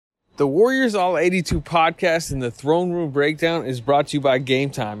The Warriors All 82 podcast and the Throne Room Breakdown is brought to you by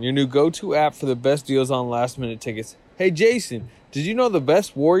Game Time, your new go-to app for the best deals on last-minute tickets. Hey, Jason, did you know the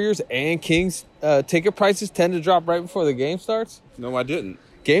best Warriors and Kings ticket prices tend to drop right before the game starts? No, I didn't.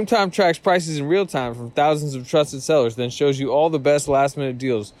 Game Time tracks prices in real time from thousands of trusted sellers, then shows you all the best last-minute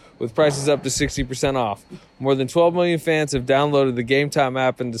deals with prices up to 60% off. More than 12 million fans have downloaded the Game Time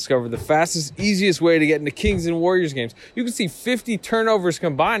app and discovered the fastest, easiest way to get into Kings and Warriors games. You can see 50 turnovers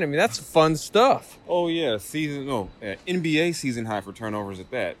combined. I mean, that's fun stuff. Oh, yeah. NBA season high for turnovers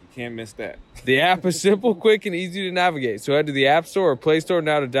at that. You can't miss that. The app is simple, quick, and easy to navigate. So head to the App Store or Play Store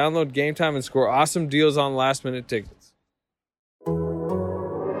now to download Game Time and score awesome deals on last-minute tickets.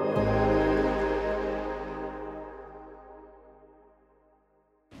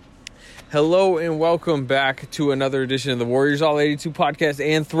 Hello and welcome back to another edition of the Warriors All 82 podcast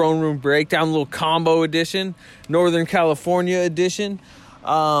and Throne Room Breakdown, little combo edition, Northern California edition.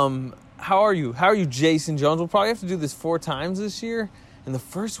 How are you? How are you, Jason Jones? We'll probably have to do this 4 times this year. And the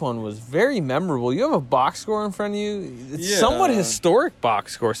first one was very memorable. You have a box score in front of you. It's somewhat historic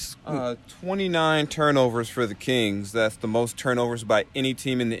box score. 29 turnovers for the Kings. That's the most turnovers by any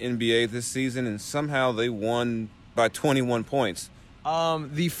team in the NBA this season, and somehow they won by 21 points.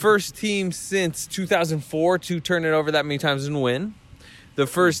 The first team since 2004 to turn it over that many times and win. The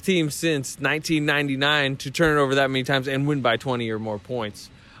first team since 1999 to turn it over that many times and win by 20 or more points.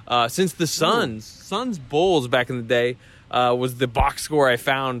 Since the Suns Bulls back in the day was the box score I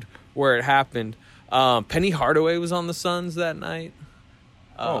found where it happened. Penny Hardaway was on the Suns that night.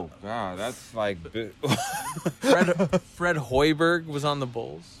 Oh, God, that's like... Fred Hoiberg was on the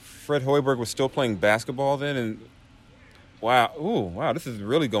Bulls. Fred Hoiberg was still playing basketball then, and... Wow, this is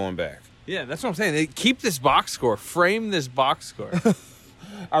really going back. Yeah, that's what I'm saying. They keep this box score. Frame this box score.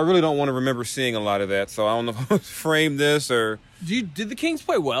 I really don't want to remember seeing a lot of that, so I don't know if I frame this or... Did the Kings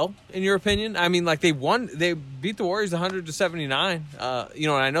play well, in your opinion? I mean, like, they beat the Warriors 100-79.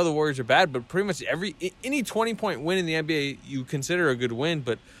 And I know the Warriors are bad, but pretty much any 20-point win in the NBA you consider a good win,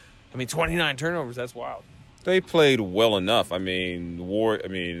 but, 29 turnovers, that's wild. They played well enough.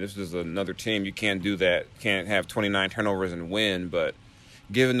 This is another team. You can't do that. Can't have 29 turnovers and win. But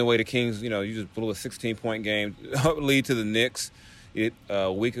given the way the Kings, you just blew a 16-point game lead to the Knicks. A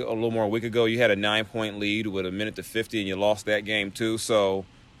little more a week ago, you had a 9-point lead with a minute to 50, and you lost that game too. So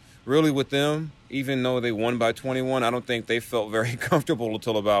really with them, even though they won by 21, I don't think they felt very comfortable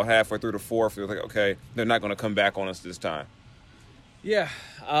until about halfway through the fourth. They were like, okay, they're not going to come back on us this time. Yeah,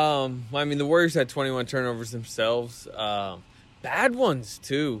 the Warriors had 21 turnovers themselves. Bad ones,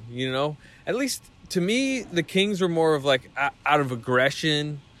 too, At least, to me, the Kings were more of, out of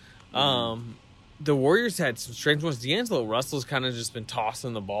aggression. The Warriors had some strange ones. D'Angelo Russell's kind of just been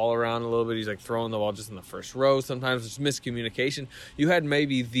tossing the ball around a little bit. He's, throwing the ball just in the first row. Sometimes it's miscommunication. You had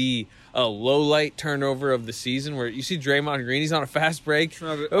maybe the low-light turnover of the season where you see Draymond Green. He's on a fast break.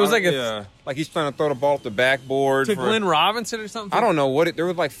 It was like he's trying to throw the ball off the backboard. To Glenn Robinson or something? I don't know. There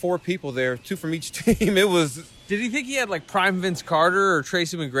were 4 people there, 2 from each team. It was... Did he think he had, prime Vince Carter or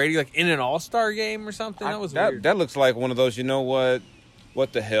Tracy McGrady, in an all-star game or something? That was weird. That looks like one of those,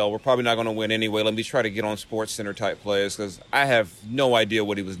 what the hell? We're probably not going to win anyway. Let me try to get on SportsCenter type plays because I have no idea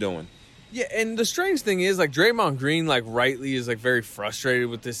what he was doing. Yeah, and the strange thing is, Draymond Green, rightly is, very frustrated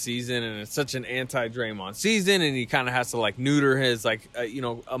with this season, and it's such an anti-Draymond season, and he kind of has to, neuter his,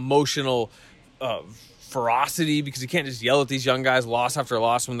 emotional ferocity because he can't just yell at these young guys loss after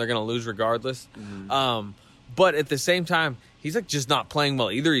loss when they're going to lose regardless. Mm-hmm. But at the same time, he's, just not playing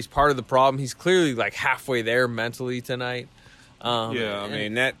well either. He's part of the problem. He's clearly, halfway there mentally tonight.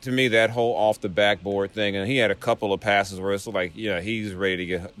 That to me, that whole off the backboard thing, and he had a couple of passes where it's he's ready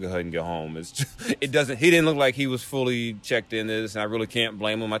to go ahead and go home. He didn't look like he was fully checked in this, and I really can't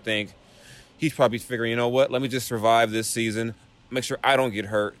blame him. I think he's probably figuring, let me just survive this season, make sure I don't get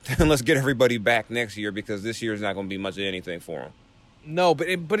hurt, and let's get everybody back next year because this year is not going to be much of anything for him. No, but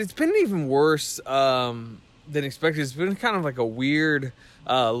it's been even worse than expected. It's been kind of a weird...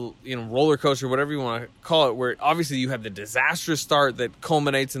 roller coaster, whatever you want to call it, where obviously you have the disastrous start that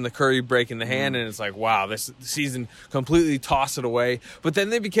culminates in the Curry break in the hand, and it's wow, this season completely tossed it away. But then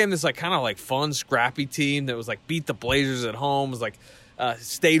they became this fun, scrappy team that was beat the Blazers at home, was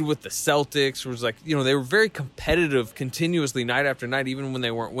stayed with the Celtics, was they were very competitive continuously night after night, even when they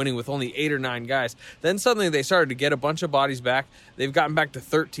weren't winning with only 8 or 9 guys. Then suddenly they started to get a bunch of bodies back. They've gotten back to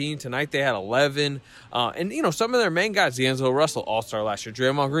 13. Tonight they had 11. And some of their main guys, D'Angelo Russell, all-star last year,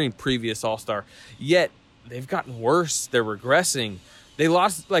 Draymond Green, previous all-star. Yet they've gotten worse. They're regressing. They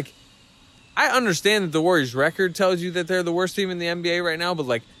lost, I understand that the Warriors record tells you that they're the worst team in the NBA right now,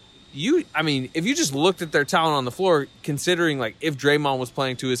 but if you just looked at their talent on the floor, considering like if Draymond was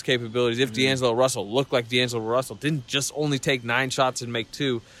playing to his capabilities, if D'Angelo Russell looked like D'Angelo Russell, didn't just only take 9 shots and make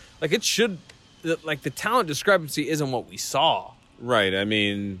 2, like it should, like the talent discrepancy isn't what we saw. Right. I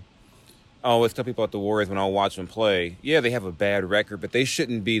mean, I always tell people at the Warriors when I watch them play, yeah, they have a bad record, but they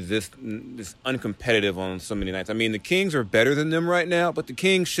shouldn't be this uncompetitive on so many nights. I mean, the Kings are better than them right now, but the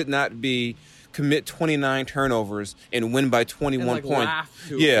Kings should not commit 29 turnovers and win by 21 points.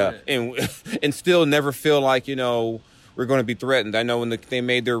 Yeah, and still never feel like, we're going to be threatened. I know when they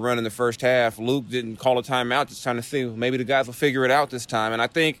made their run in the first half, Luke didn't call a timeout, just trying to see maybe the guys will figure it out this time. And I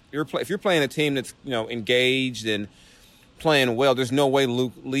think if you're playing a team that's, engaged and playing well, there's no way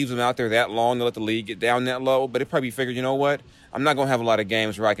Luke leaves them out there that long to let the lead get down that low. But it probably figured, you know what? I'm not going to have a lot of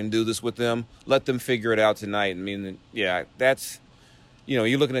games where I can do this with them. Let them figure it out tonight. I mean, yeah, that's...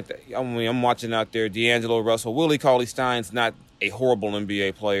 you're looking at I'm watching out there, D'Angelo Russell. Willie Cauley-Stein's not a horrible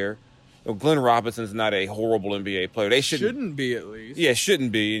NBA player. Glenn Robinson's not a horrible NBA player. They shouldn't be, at least. Yeah,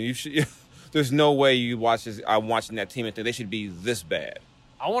 shouldn't be. And you should. There's no way I'm watching that team and think they should be this bad.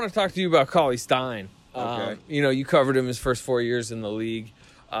 I want to talk to you about Cauley-Stein. Okay. You covered him his first 4 years in the league.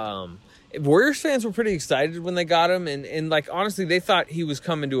 Warriors fans were pretty excited when they got him, and like honestly, they thought he was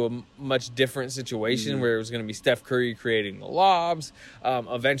coming to a much different situation where it was going to be Steph Curry creating the lobs,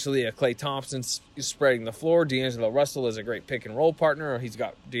 eventually a Klay Thompson spreading the floor. D'Angelo Russell is a great pick and roll partner. He's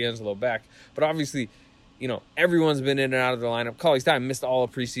got D'Angelo back, but obviously, everyone's been in and out of the lineup. Cauley-Stein missed all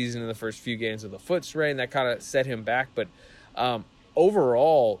of preseason in the first few games with a foot strain that kind of set him back. But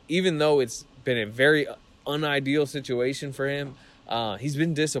overall, even though it's been a very unideal situation for him, he's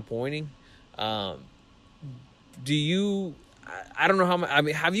been disappointing. I don't know how. I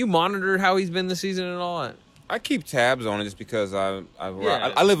mean, have you monitored how he's been this season at all? I keep tabs on it just because I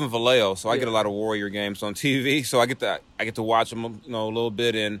live in Vallejo, so I get a lot of Warrior games on TV. So I get to watch them, a little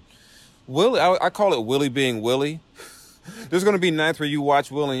bit. And Willie, I call it Willie being Willie. There's going to be nights where you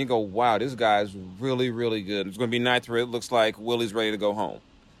watch Willie and you go, "Wow, this guy's really, really good." There's going to be nights where it looks like Willie's ready to go home,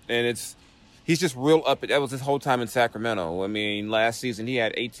 and he's just real up. That was his whole time in Sacramento. I mean, last season he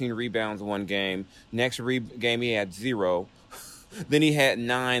had 18 rebounds in one game. Next game he had 0. Then he had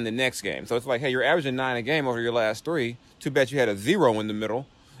 9 the next game. So it's like, hey, you're averaging 9 a game over your last 3. Too bad you had a 0 in the middle.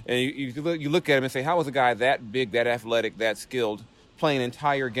 And you look at him and say, how was a guy that big, that athletic, that skilled, playing an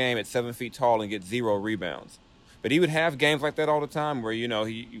entire game at 7 feet tall and get 0 rebounds? But he would have games like that all the time where,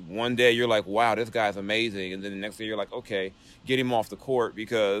 one day you're like, wow, this guy's amazing. And then the next day you're like, okay, get him off the court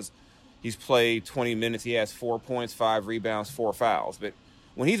because he's played 20 minutes. He has 4 points, 5 rebounds, 4 fouls. But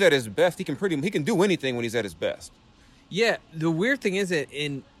when he's at his best, he can do anything when he's at his best. Yeah, the weird thing is that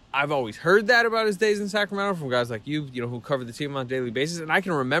I've always heard that about his days in Sacramento from guys like you, who cover the team on a daily basis. And I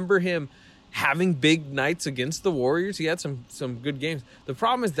can remember him having big nights against the Warriors. He had some good games. The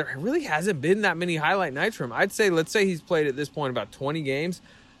problem is there really hasn't been that many highlight nights for him. Let's say he's played at this point about 20 games.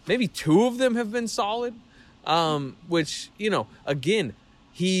 Maybe 2 of them have been solid, which, again,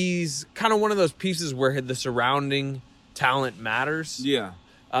 he's kind of one of those pieces where the surrounding talent matters. Yeah.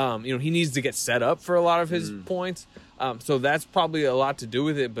 He needs to get set up for a lot of his points. So that's probably a lot to do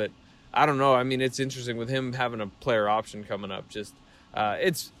with it, but I don't know. I mean, it's interesting with him having a player option coming up. Just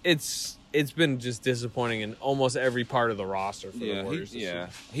it's been just disappointing in almost every part of the roster for the Warriors.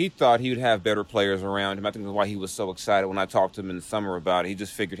 He thought he would have better players around him. I think that's why he was so excited when I talked to him in the summer about it. He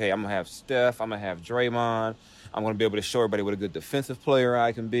just figured, hey, I'm gonna have Steph, I'm gonna have Draymond. I'm going to be able to show everybody what a good defensive player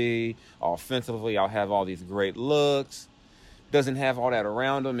I can be. Offensively, I'll have all these great looks. Doesn't have all that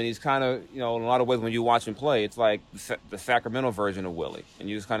around him, and he's kind of, in a lot of ways when you watch him play, it's like the Sacramento version of Willie. And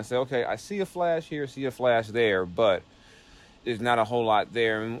you just kind of say, okay, I see a flash here, see a flash there, but there's not a whole lot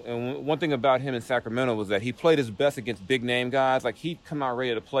there. And one thing about him in Sacramento was that he played his best against big-name guys. Like, he'd come out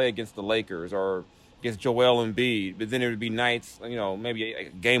ready to play against the Lakers or against Joel Embiid, but then there would be nights, maybe a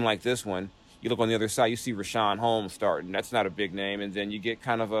game like this one, you look on the other side, you see Rashawn Holmes starting. That's not a big name, and then you get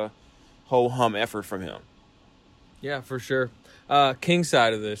kind of a ho-hum effort from him. Yeah, for sure. King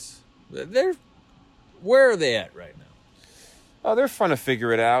side of this, where are they at right now? They're trying to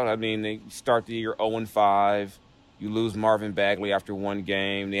figure it out. I mean, they start the year 0-5. You lose Marvin Bagley after one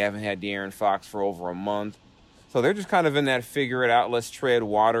game. They haven't had De'Aaron Fox for over a month. So they're just kind of in that figure it out, let's tread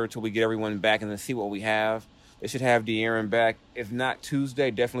water till we get everyone back and then see what we have. They should have De'Aaron back, if not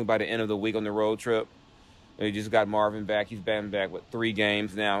Tuesday, definitely by the end of the week on the road trip. They just got Marvin back. He's been back, 3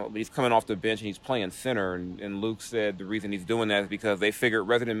 games now. But he's coming off the bench, and he's playing center. And Luke said the reason he's doing that is because they figured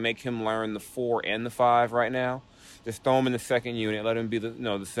rather than make him learn the 4 and the 5 right now, just throw him in the second unit, let him be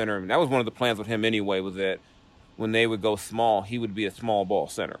the center. And that was one of the plans with him anyway, was that when they would go small, he would be a small ball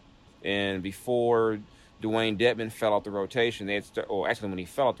center. And before Dwayne Dedmon fell out the rotation, actually when he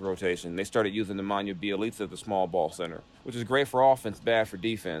fell out the rotation, they started using Nemanja Bjelica at the small ball center, which is great for offense, bad for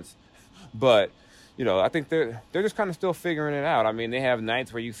defense. But, I think they're just kind of still figuring it out. I mean, they have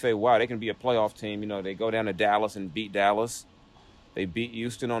nights where you say, wow, they can be a playoff team. They go down to Dallas and beat Dallas. They beat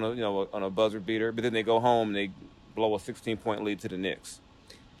Houston on a buzzer beater, but then they go home and they blow a 16-point lead to the Knicks.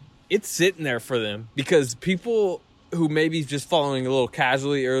 It's sitting there for them because people who may be just following a little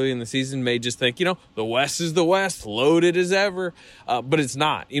casually early in the season may just think, the West is the West, loaded as ever. But it's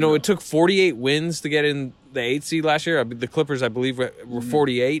not. It took 48 wins to get in the 8th seed last year. The Clippers, I believe, were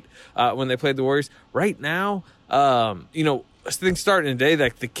 48 when they played the Warriors. Right now, things starting today,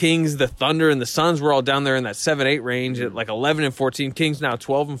 like the Kings, the Thunder, and the Suns were all down there in that 7-8 range at like 11-14. Kings now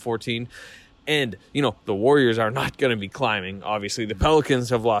 12-14. And, the Warriors are not going to be climbing, obviously. The Pelicans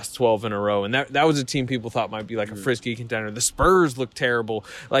have lost 12 in a row, and that was a team people thought might be like a frisky contender. The Spurs look terrible.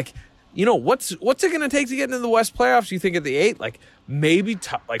 Like, what's it going to take to get into the West playoffs, you think, at the 8? Like, maybe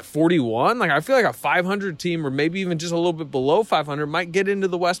like 41? Like, I feel like a 500 team or maybe even just a little bit below 500 might get into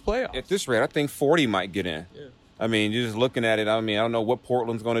the West playoffs. At this rate, I think 40 might get in. Yeah. I mean, you're just looking at it. I don't know what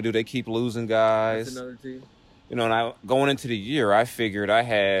Portland's going to do. They keep losing guys. That's another team. And going into the year, I figured I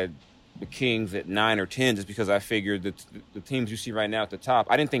had the Kings at 9 or 10 just because I figured that the teams you see right now at the top,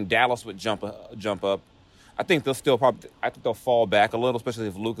 I didn't think Dallas would jump up. I think they'll fall back a little, especially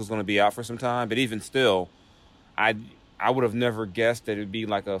if Luka's going to be out for some time. But even still, I would have never guessed that it would be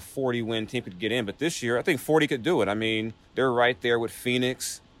like a 40-win team could get in. But this year, I think 40 could do it. I mean, they're right there with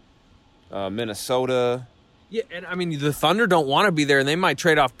Phoenix, Minnesota. Yeah, and I mean, the Thunder don't want to be there, and they might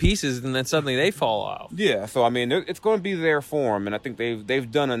trade off pieces, and then suddenly they fall off. Yeah, so I mean, it's going to be there for them, and I think they've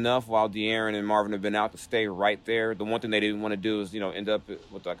done enough while De'Aaron and Marvin have been out to stay right there. The one thing they didn't want to do is, end up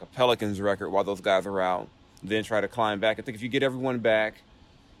with like a Pelicans record while those guys are out, then try to climb back. I think if you get everyone back,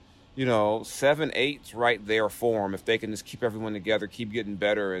 7-8's right there for them. If they can just keep everyone together, keep getting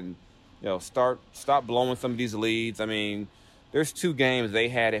better, and stop blowing some of these leads. I mean, there's 2 games they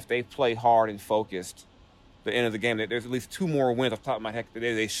had if they play hard and focused. The end of the game, there's at least 2 more wins off the top of my head that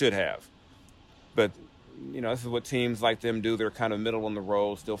they should have. But, this is what teams like them do. They're kind of middle on the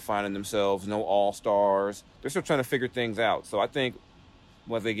road, still finding themselves, no all-stars. They're still trying to figure things out. So I think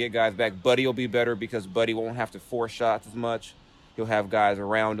once they get guys back, Buddy will be better because Buddy won't have to force shots as much. He'll have guys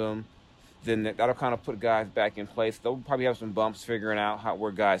around him. Then that'll kind of put guys back in place. They'll probably have some bumps figuring out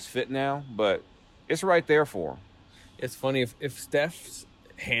where guys fit now, but it's right there for them. It's funny, if Steph's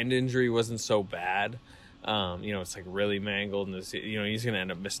hand injury wasn't so bad, it's like really mangled, and he's going to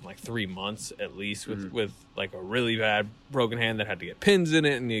end up missing like 3 months at least with like a really bad broken hand that had to get pins in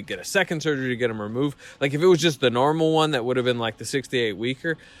it, and you get a second surgery to get him removed. Like if it was just the normal one, that would have been like the 68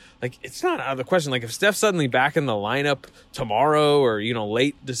 weeker. Like it's not out of the question. Like if Steph's suddenly back in the lineup tomorrow or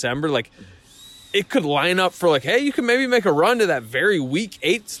late December, like it could line up for like, hey, you can maybe make a run to that very weak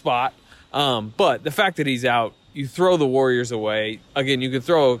 8 spot. But the fact that he's out, you throw the Warriors away. Again, you can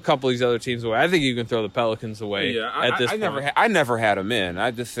throw a couple of these other teams away. I think you can throw the Pelicans away at this point. I never had them in.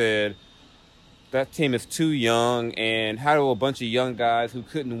 I just said that team is too young, and how do a bunch of young guys who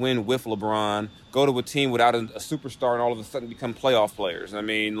couldn't win with LeBron go to a team without a superstar and all of a sudden become playoff players? I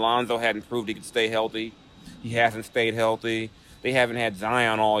mean, Lonzo hadn't proved he could stay healthy. He hasn't stayed healthy. They haven't had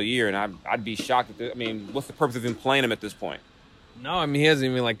Zion all year, and I'd be shocked. What's the purpose of him playing him at this point? No, I mean, he hasn't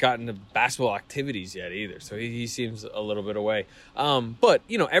even gotten to basketball activities yet either. So he seems a little bit away. But,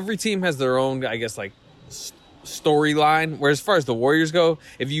 every team has their own, I guess, storyline. Whereas as far as the Warriors go,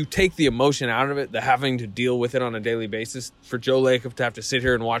 if you take the emotion out of it, the having to deal with it on a daily basis, for Joe Lacob to have to sit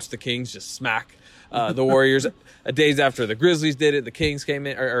here and watch the Kings just smack the Warriors days after the Grizzlies did it, the Kings came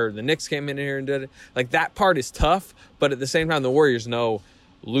in, or the Knicks came in here and did it. Like, that part is tough. But at the same time, the Warriors know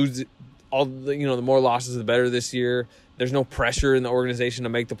lose all the more losses, the better this year. There's no pressure in the organization to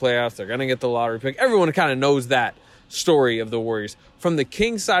make the playoffs. They're going to get the lottery pick. Everyone kind of knows that story of the Warriors. From the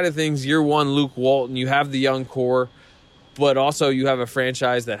Kings side of things, year one, Luke Walton, you have the young core, but also you have a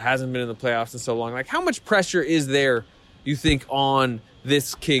franchise that hasn't been in the playoffs in so long. Like, how much pressure is there, you think, on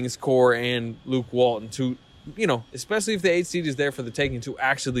this Kings core and Luke Walton to, especially if the 8th seed is there for the taking, to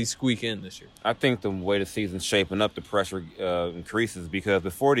actually squeak in this year? I think the way the season's shaping up, the pressure increases, because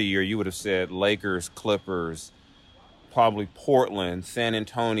before the year you would have said Lakers, Clippers, probably Portland, San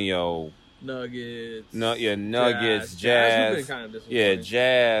Antonio, Nuggets, Jazz,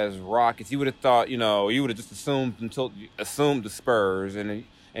 Jazz, Rockets. You would have thought, you would have just assumed the Spurs, and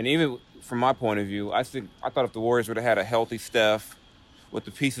even from my point of view, I thought if the Warriors would have had a healthy Steph with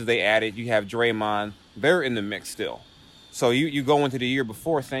the pieces they added, you have Draymond, they're in the mix still. So you go into the year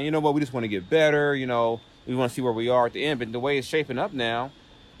before saying, we just want to get better, we want to see where we are at the end. But the way it's shaping up now,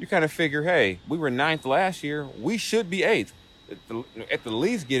 you kind of figure, hey, we were 9th last year. We should be 8th. At the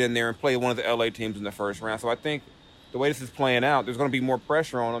least get in there and play one of the LA teams in the first round. So I think the way this is playing out, there's going to be more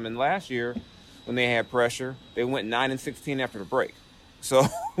pressure on them. And last year, when they had pressure, they went 9-16 after the break. So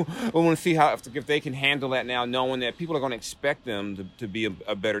we want to see if they can handle that now, knowing that people are going to expect them to be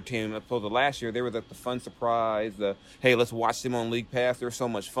a better team. Opposed to last year, they were the fun surprise. Hey, let's watch them on League Pass. They're so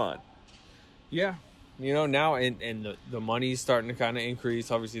much fun. Yeah. Now and the money's starting to kind of increase.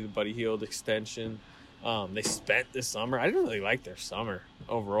 Obviously, the Buddy Hield extension. They spent this summer. I didn't really like their summer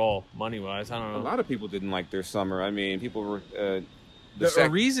overall, money-wise. I don't know. A lot of people didn't like their summer. I mean, people were... the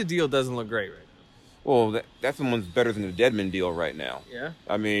Ariza deal doesn't look great right now. Well, that one's better than the Dedmon deal right now. Yeah?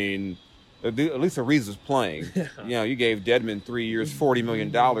 I mean, at least Ariza's playing. You gave Dedmon 3 years, $40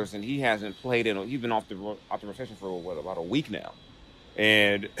 million, and he hasn't played he's been off the rotation for, about a week now.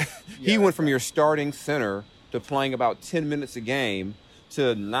 And he went from your starting center to playing about 10 minutes a game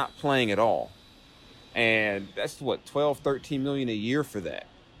to not playing at all. And that's what, $12-13 million a year for that.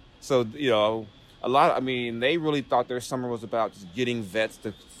 So, they really thought their summer was about just getting vets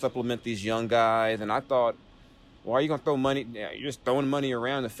to supplement these young guys. And I thought, why are you going to throw money? Yeah, you're just throwing money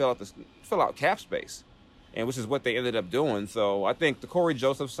around to fill out cap space, and which is what they ended up doing. So I think the Corey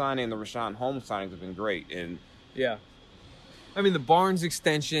Joseph signing and the Richaun Holmes signings have been great. And yeah, I mean the Barnes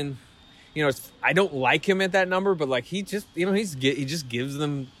extension. I don't like him at that number, but like he just, he just gives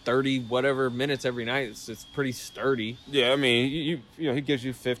them 30 whatever minutes every night. It's pretty sturdy. Yeah, I mean, he gives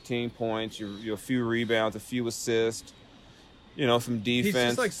you 15 points, a few rebounds, a few assists, some defense. He's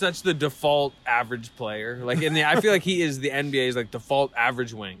just like such the default average player. Like I feel like he is the NBA's like default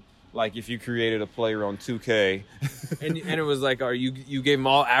average wing. Like if you created a player on 2K, and it was like, you gave him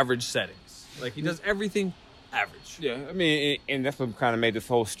all average settings. Like he does everything average. Yeah, I mean, and that's what kind of made this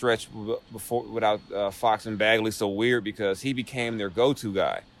whole stretch without Fox and Bagley so weird, because he became their go-to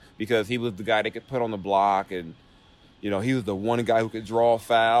guy, because he was the guy they could put on the block, and he was the one guy who could draw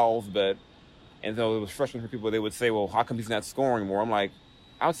fouls. And so it was frustrating for people. They would say, well, how come he's not scoring more? I'm like,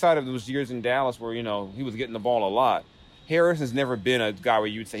 outside of those years in Dallas where he was getting the ball a lot, Harris has never been a guy where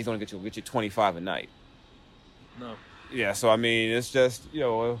you would say he's going to get you 25 a night. No. Yeah, so I mean, it's just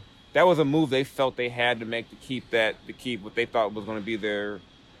that was a move they felt they had to make to keep what they thought was going to be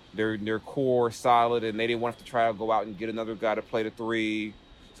their core solid, and they didn't want to try to go out and get another guy to play the 3.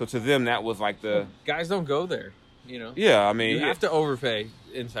 So to them, that was like guys don't go there, Yeah, I mean, you have to overpay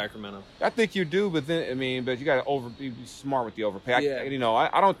in Sacramento. I think you do, but you got to be smart with the overpay. Yeah.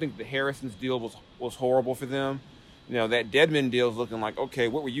 I don't think the Harrison's deal was horrible for them. That Dedmon deal is looking like, okay,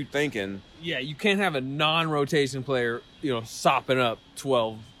 what were you thinking? Yeah, you can't have a non-rotation player, sopping up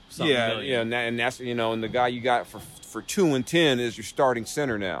 12. Million. And that's and the guy you got for 2 and 10 is your starting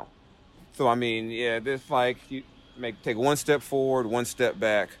center now. So I mean, this like you take one step forward, one step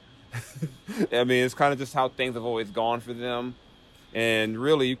back. I mean, it's kind of just how things have always gone for them. And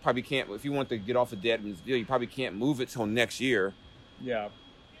really, you probably can't, if you want to get off of Dedmon's deal, you probably can't move it till next year. Yeah,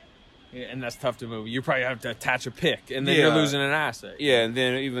 and that's tough to move. You probably have to attach a pick, and then you're losing an asset. Yeah, and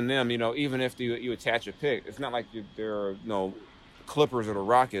then even them, even if you attach a pick, it's not like there are Clippers or the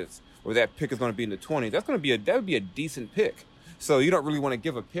Rockets where that pick is going to be in the 20s. That would be a decent pick. So you don't really want to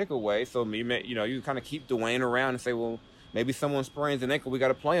give a pick away. So you kind of keep Dwayne around and say, well, maybe someone sprains an ankle, we got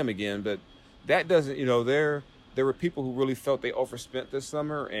to play him again. But that doesn't, there were people who really felt they overspent this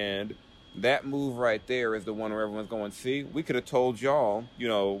summer, and that move right there is the one where everyone's going, see, we could have told y'all,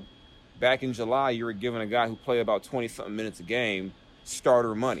 back in July, you were giving a guy who played about 20-something minutes a game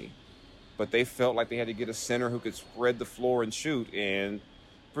starter money. But they felt like they had to get a center who could spread the floor and shoot. And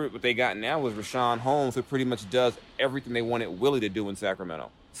what they got now was Richaun Holmes, who pretty much does everything they wanted Willie to do in Sacramento.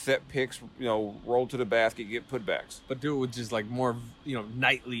 Set picks, roll to the basket, get putbacks. But do it with just like more,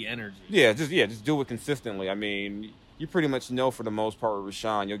 nightly energy. Yeah, just do it consistently. I mean, you pretty much know for the most part with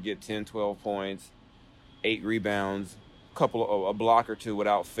Richaun, you'll get 10, 12 points, 8 rebounds, a block or two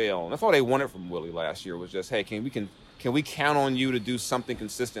without fail. And that's all they wanted from Willie last year was just, hey, can we count on you to do something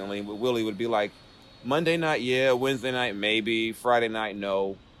consistently? But Willie would be like, Monday night, yeah. Wednesday night, maybe. Friday night,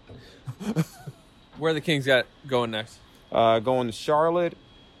 no. Where the Kings got going next? Going to Charlotte,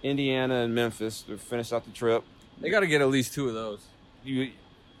 Indiana, and Memphis to finish out the trip. They got to get at least 2 of those. You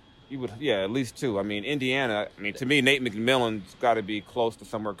would, at least 2. I mean, Indiana. I mean, to me, Nate McMillan's got to be close to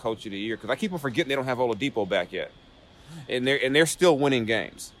somewhere Coach of the Year, because I keep on forgetting they don't have Oladipo back yet, and they're still winning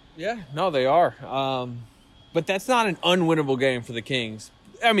games. Yeah, no, they are. But that's not an unwinnable game for the Kings.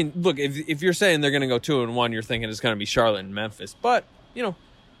 I mean, look, if you're saying they're going to go 2-1, you're thinking it's going to be Charlotte and Memphis. But,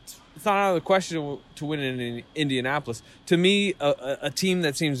 it's not out of the question to win in Indianapolis. To me, a team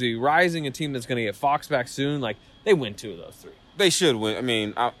that seems to be rising, a team that's going to get Fox back soon, like, they win 2 of those 3. They should win. I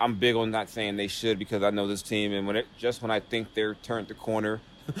mean, I'm big on not saying they should because I know this team, and when I think they're turned the corner,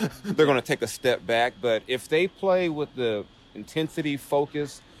 they're going to take a step back. But if they play with the intensity,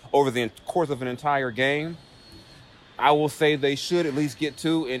 focus over the course of an entire game, I will say they should at least get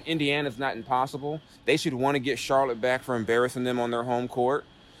two. And Indiana's not impossible. They should want to get Charlotte back for embarrassing them on their home court.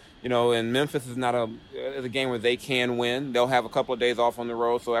 And Memphis is not a game where they can win. They'll have a couple of days off on the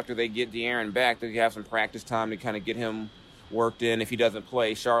road, so after they get De'Aaron back, they have some practice time to kind of get him worked in. If he doesn't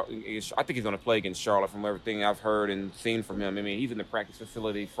play, I think he's going to play against Charlotte from everything I've heard and seen from him. I mean, he's in the practice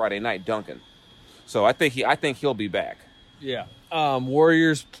facility Friday night dunking. So I think he'll be back. Yeah.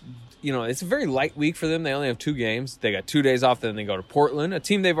 Warriors, it's a very light week for them. They only have 2 games. They got 2 days off, then they go to Portland, a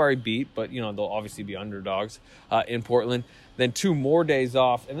team they've already beat, but, they'll obviously be underdogs in Portland. Then 2 more days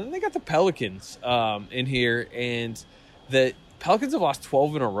off, and then they got the Pelicans in here, and the Pelicans have lost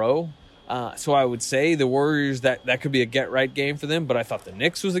 12 in a row. So I would say the Warriors, that could be a get-right game for them, but I thought the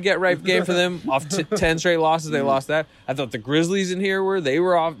Knicks was a get-right game for them. Off 10 straight losses, they lost that. I thought the Grizzlies in here were like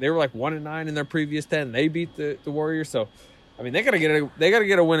 1-9 in their previous 10. They beat the Warriors, so I mean they gotta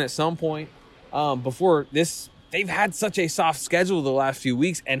get a win at some point before this. They've had such a soft schedule the last few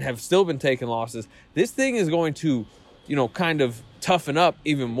weeks and have still been taking losses. This thing is going to, kind of toughen up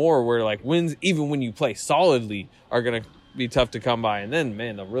even more, where like wins, even when you play solidly, are gonna be tough to come by. And then,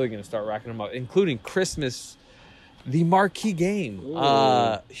 man, they're really going to start racking them up, including Christmas, the marquee game.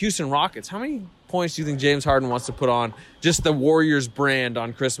 Houston Rockets. How many points do you think James Harden wants to put on just the Warriors brand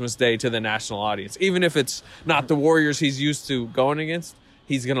on Christmas Day to the national audience? Even if it's not the Warriors he's used to going against,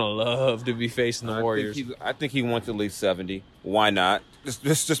 he's going to love to be facing the Warriors. I think he wants at least 70. Why not?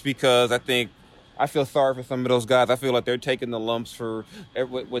 Just because I feel sorry for some of those guys. I feel like they're taking the lumps for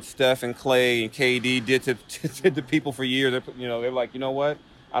what Steph and Clay and KD did to people for years. They're like, you know what?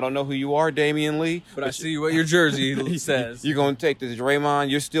 I don't know who you are, Damian Lee. But I see what your jersey says. You're going to take this. Draymond,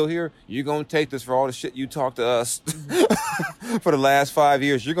 you're still here. You're going to take this for all the shit you talked to us for the last 5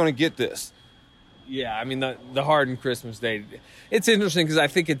 years. You're going to get this. Yeah, I mean, the Harden Christmas Day, it's interesting because I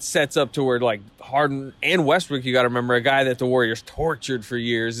think it sets up to where, like, Harden and Westbrook, you got to remember, a guy that the Warriors tortured for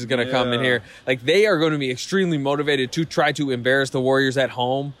years is going to come in here. Like, they are going to be extremely motivated to try to embarrass the Warriors at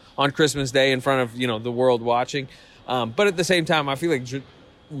home on Christmas Day in front of, the world watching. But at the same time, I feel like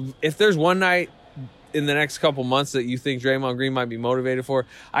if there's one night in the next couple months that you think Draymond Green might be motivated for,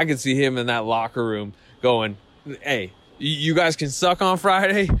 I could see him in that locker room going, hey, you guys can suck on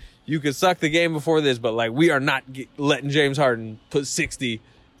Friday. You could suck the game before this, but like we are not letting James Harden put 60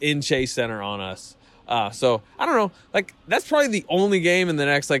 in Chase Center on us. So I don't know. Like that's probably the only game in the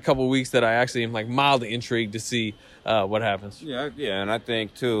next couple of weeks that I actually am like mildly intrigued to see what happens. Yeah, and I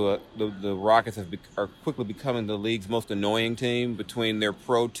think too the Rockets are quickly becoming the league's most annoying team between their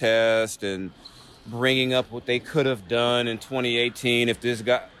protest and bringing up what they could have done in 2018. If this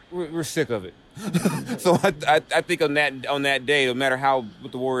guy, we're sick of it. So I think on that day, no matter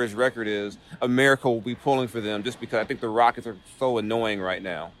what the Warriors' record is, America will be pulling for them just because I think the Rockets are so annoying right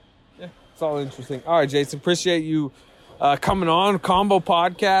now. Yeah, it's all interesting. All right, Jason, appreciate you coming on Combo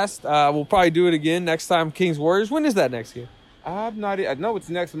Podcast. We'll probably do it again next time. Kings Warriors. When is that next game? I know it's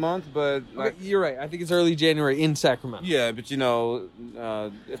next month, but okay, you're right. I think it's early January in Sacramento. Yeah, but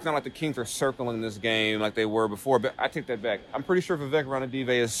it's not like the Kings are circling this game like they were before. But I take that back. I'm pretty sure Vivek Ranadive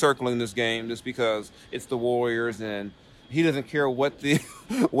is circling this game just because it's the Warriors and he doesn't care what the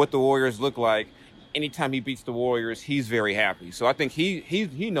Warriors look like. Anytime he beats the Warriors, he's very happy. So I think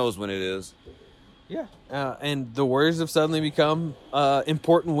he knows when it is. Yeah, and the Warriors have suddenly become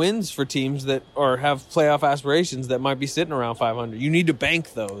important wins for teams that have playoff aspirations that might be sitting around 500. You need to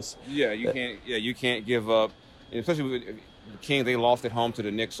bank those. Yeah, you can't give up. Especially with the Kings, they lost at home to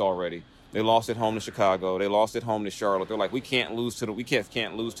the Knicks already. They lost at home to Chicago. They lost at home to Charlotte. They're like, we can't lose to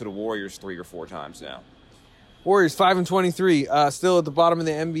the Warriors 3 or 4 times now. Warriors 5-23, still at the bottom of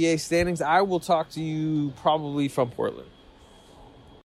the NBA standings. I will talk to you probably from Portland.